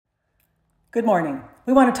Good morning.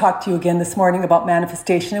 We want to talk to you again this morning about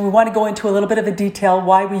manifestation, and we want to go into a little bit of a detail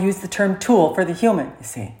why we use the term tool for the human, you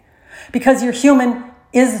see. Because your human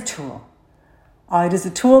is a tool. It is a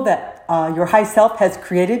tool that your high self has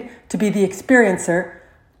created to be the experiencer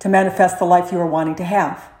to manifest the life you are wanting to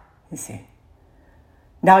have, you see.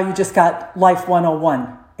 Now you just got Life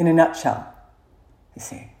 101 in a nutshell, you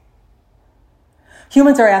see.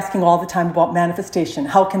 Humans are asking all the time about manifestation.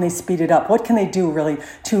 How can they speed it up? What can they do really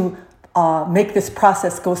to make this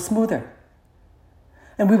process go smoother?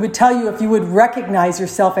 And we would tell you, if you would recognize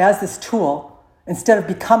yourself as this tool instead of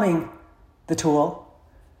becoming the tool,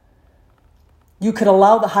 you could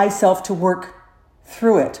allow the high self to work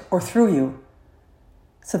through it or through you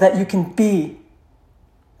so that you can be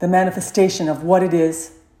the manifestation of what it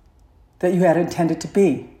is that you had intended to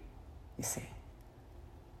be, you see.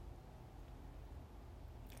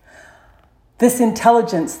 This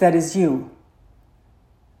intelligence that is you,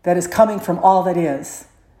 that is coming from all that is,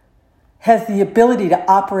 has the ability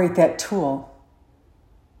to operate that tool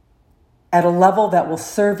at a level that will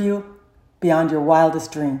serve you beyond your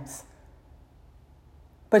wildest dreams.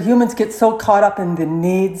 But humans get so caught up in the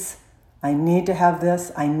needs. I need to have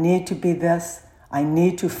this. I need to be this. I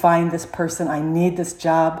need to find this person. I need this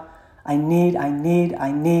job. I need.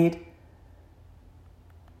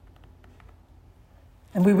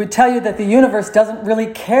 And we would tell you that the universe doesn't really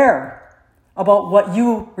care about what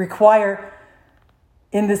you require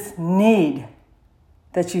in this need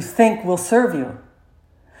that you think will serve you.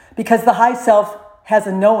 Because the high self has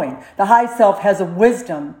a knowing. The high self has a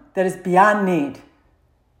wisdom that is beyond need.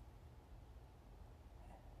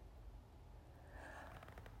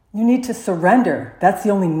 You need to surrender. That's the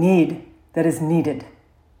only need that is needed.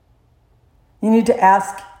 You need to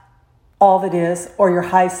ask all that is, or your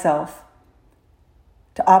high self,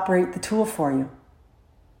 to operate the tool for you,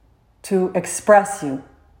 to express you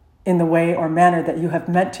in the way or manner that you have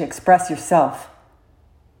meant to express yourself.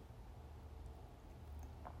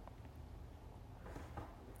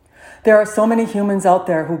 There are so many humans out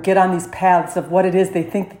there who get on these paths of what it is they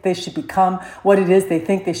think that they should become, what it is they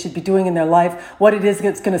think they should be doing in their life, what it is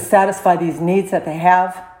that's going to satisfy these needs that they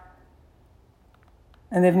have.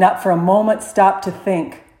 And they've not for a moment stopped to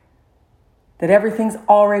think that everything's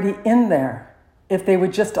already in there if they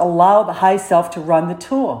would just allow the high self to run the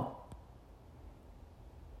tool.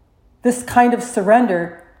 This kind of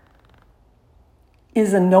surrender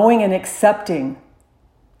is a knowing and accepting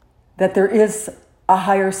that there is a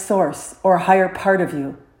higher source or a higher part of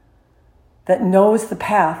you that knows the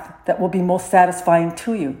path that will be most satisfying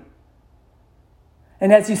to you.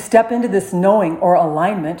 And as you step into this knowing or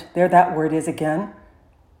alignment, there that word is again,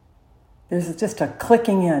 there's just a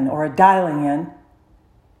clicking in or a dialing in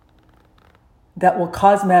that will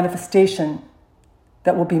cause manifestation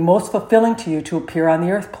that will be most fulfilling to you to appear on the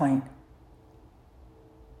earth plane.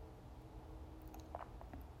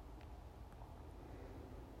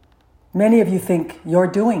 Many of you think you're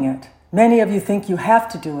doing it. Many of you think you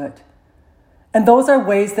have to do it. And those are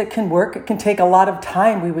ways that can work. It can take a lot of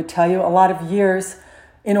time, we would tell you, a lot of years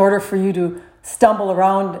in order for you to stumble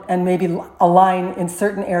around and maybe align in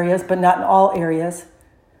certain areas, but not in all areas.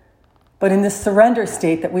 But in this surrender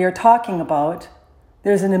state that we are talking about,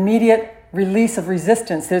 there's an immediate release of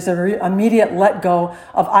resistance. There's an immediate let go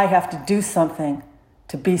of I have to do something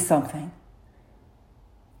to be something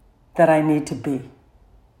that I need to be.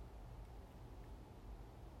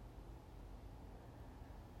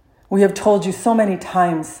 We have told you so many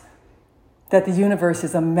times that the universe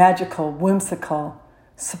is a magical, whimsical,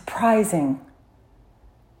 surprising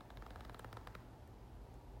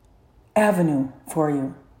avenue for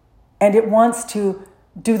you. And it wants to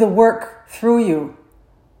do the work through you.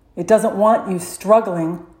 It doesn't want you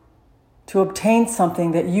struggling to obtain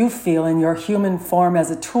something that you feel in your human form as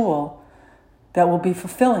a tool that will be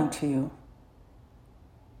fulfilling to you.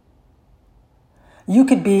 You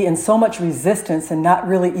could be in so much resistance and not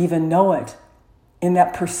really even know it in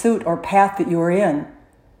that pursuit or path that you are in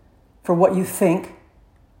for what you think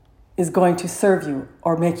is going to serve you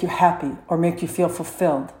or make you happy or make you feel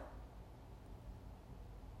fulfilled.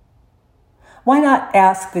 Why not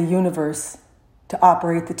ask the universe to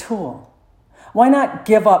operate the tool? Why not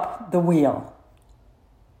give up the wheel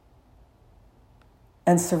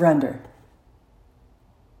and surrender?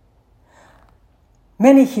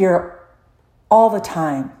 Many hear all the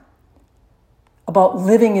time about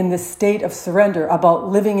living in this state of surrender, about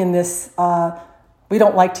living in this, we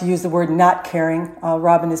don't like to use the word not caring.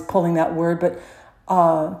 Robin is pulling that word, but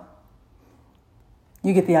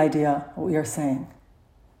you get the idea what we are saying.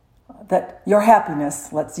 That your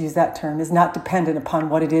happiness, let's use that term, is not dependent upon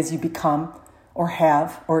what it is you become or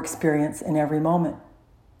have or experience in every moment.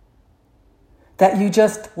 that you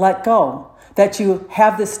just let go, that you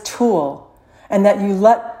have this tool, and that you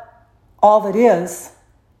let all that is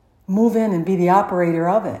move in and be the operator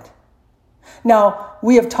of it. Now,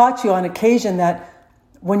 we have taught you on occasion that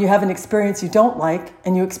when you have an experience you don't like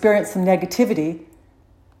and you experience some negativity,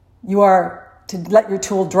 you are to let your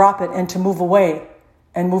tool drop it and to move away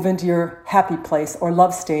and move into your happy place or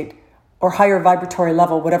love state or higher vibratory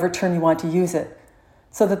level, whatever term you want to use it,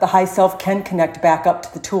 so that the high self can connect back up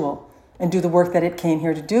to the tool and do the work that it came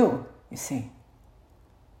here to do, you see.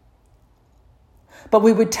 But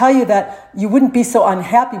we would tell you that you wouldn't be so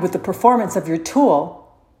unhappy with the performance of your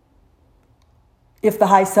tool if the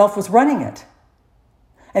high self was running it.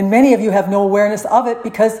 And many of you have no awareness of it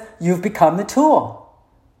because you've become the tool,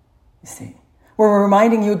 you see. We're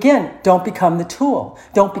reminding you again, don't become the tool.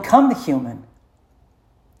 Don't become the human,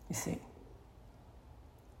 you see.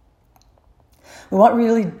 We want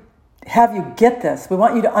really have you get this. We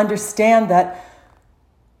want you to understand that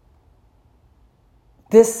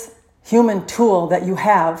this human tool that you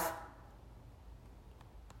have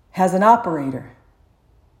has an operator.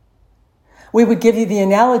 We would give you the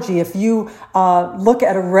analogy if you look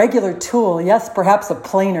at a regular tool, yes, perhaps a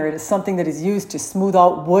planer. It is something that is used to smooth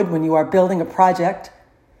out wood when you are building a project.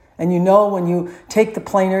 And you know when you take the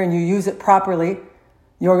planer and you use it properly,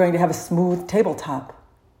 you're going to have a smooth tabletop,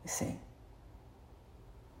 you see.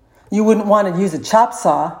 You wouldn't want to use a chop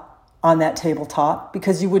saw on that tabletop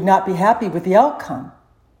because you would not be happy with the outcome.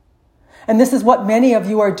 And this is what many of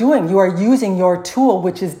you are doing. You are using your tool,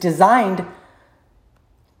 which is designed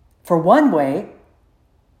for one way,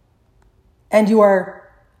 and you are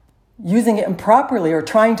using it improperly or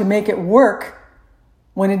trying to make it work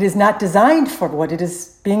when it is not designed for what it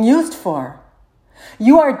is being used for.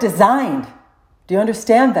 You are designed. Do you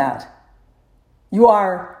understand that? You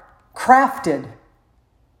are crafted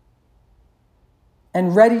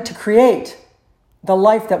and ready to create the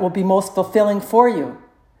life that will be most fulfilling for you.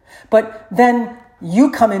 But then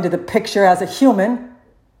you come into the picture as a human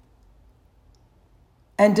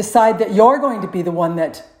and decide that you're going to be the one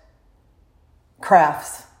that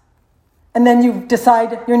crafts. And then you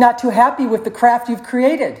decide you're not too happy with the craft you've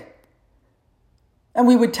created. And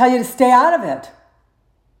we would tell you to stay out of it.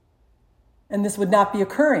 And this would not be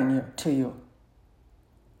occurring to you.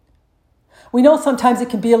 We know sometimes it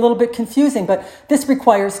can be a little bit confusing, but this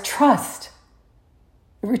requires trust.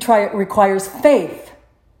 It requires faith.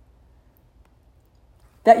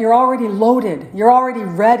 That you're already loaded, you're already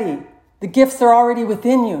ready. The gifts are already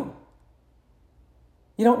within you.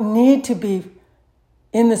 You don't need to be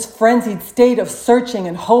in this frenzied state of searching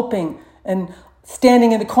and hoping and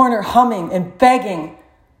standing in the corner humming and begging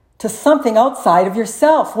to something outside of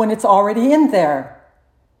yourself when it's already in there.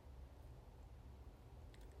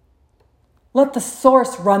 Let the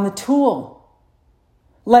source run the tool.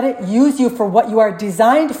 Let it use you for what you are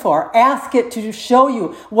designed for. Ask it to show you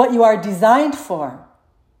what you are designed for.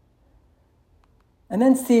 And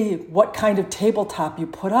then see what kind of tabletop you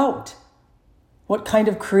put out. What kind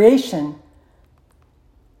of creation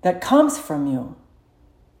that comes from you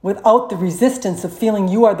without the resistance of feeling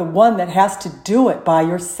you are the one that has to do it by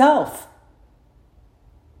yourself.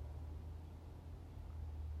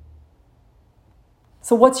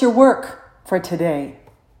 So what's your work for today?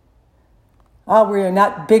 We're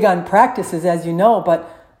not big on practices, as you know, but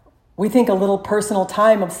we think a little personal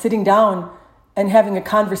time of sitting down and having a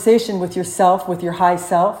conversation with yourself, with your high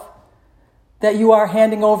self, that you are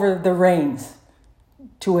handing over the reins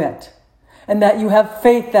to it, and that you have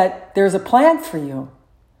faith that there's a plan for you,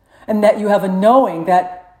 and that you have a knowing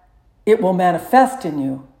that it will manifest in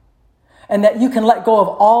you, and that you can let go of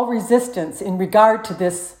all resistance in regard to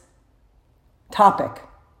this topic.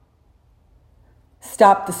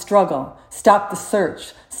 Stop the struggle, stop the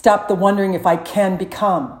search, stop the wondering if I can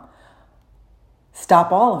become.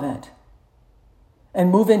 Stop all of it. And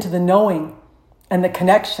move into the knowing and the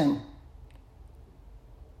connection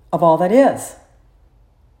of all that is.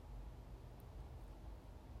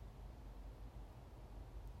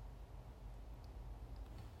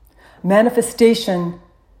 Manifestation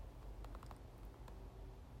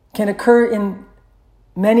can occur in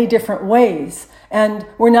many different ways. And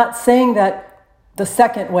we're not saying that the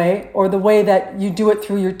second way, or the way that you do it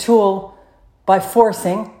through your tool by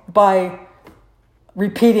forcing, by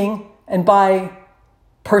repeating, and by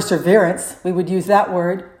perseverance, we would use that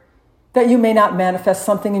word, that you may not manifest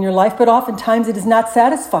something in your life, but oftentimes it is not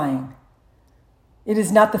satisfying. It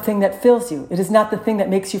is not the thing that fills you. It is not the thing that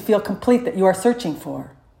makes you feel complete that you are searching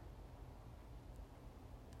for.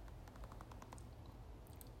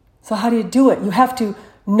 So how do you do it? You have to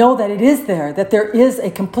know that it is there, that there is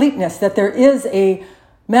a completeness, that there is a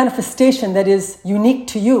manifestation that is unique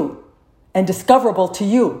to you and discoverable to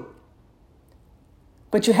you.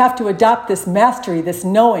 But you have to adopt this mastery, this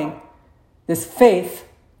knowing, this faith,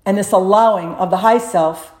 and this allowing of the high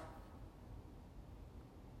self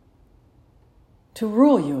to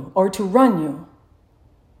rule you or to run you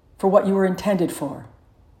for what you were intended for.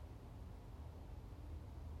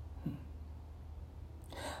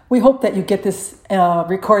 We hope that you get this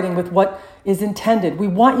recording with what is intended. We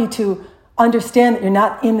want you to understand that you're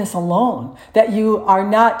not in this alone, that you are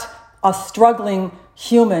not a struggling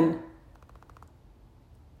human.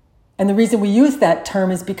 And the reason we use that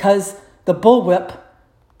term is because the bullwhip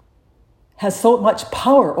has so much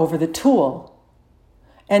power over the tool.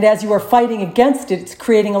 And as you are fighting against it, it's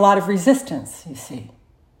creating a lot of resistance, you see.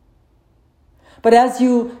 But as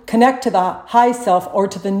you connect to the high self or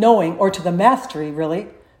to the knowing or to the mastery, really,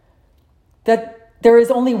 that there is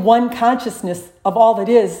only one consciousness of all that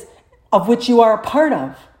is, of which you are a part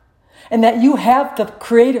of, and that you have the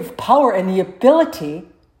creative power and the ability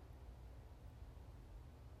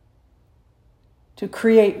to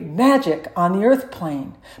create magic on the earth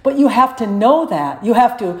plane. But you have to know that. You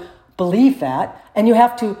have to believe that, and you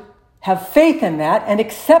have to have faith in that and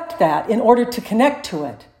accept that in order to connect to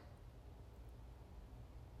it.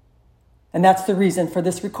 And that's the reason for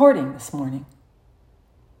this recording this morning.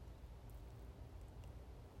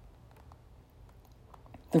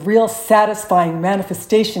 The real satisfying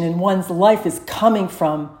manifestation in one's life is coming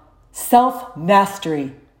from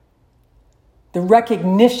self-mastery, the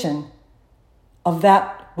recognition of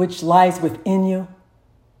that which lies within you,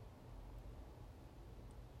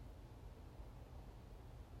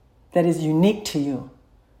 that is unique to you,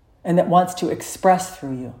 and that wants to express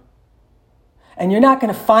through you. And you're not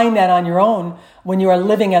going to find that on your own when you are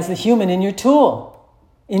living as a human in your tool,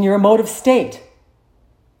 in your emotive state.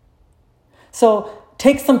 So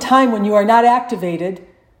take some time when you are not activated,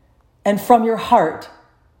 and from your heart,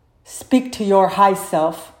 speak to your high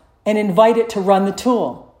self and invite it to run the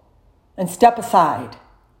tool, and step aside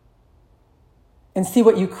and see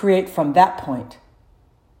what you create from that point.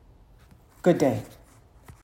 Good day.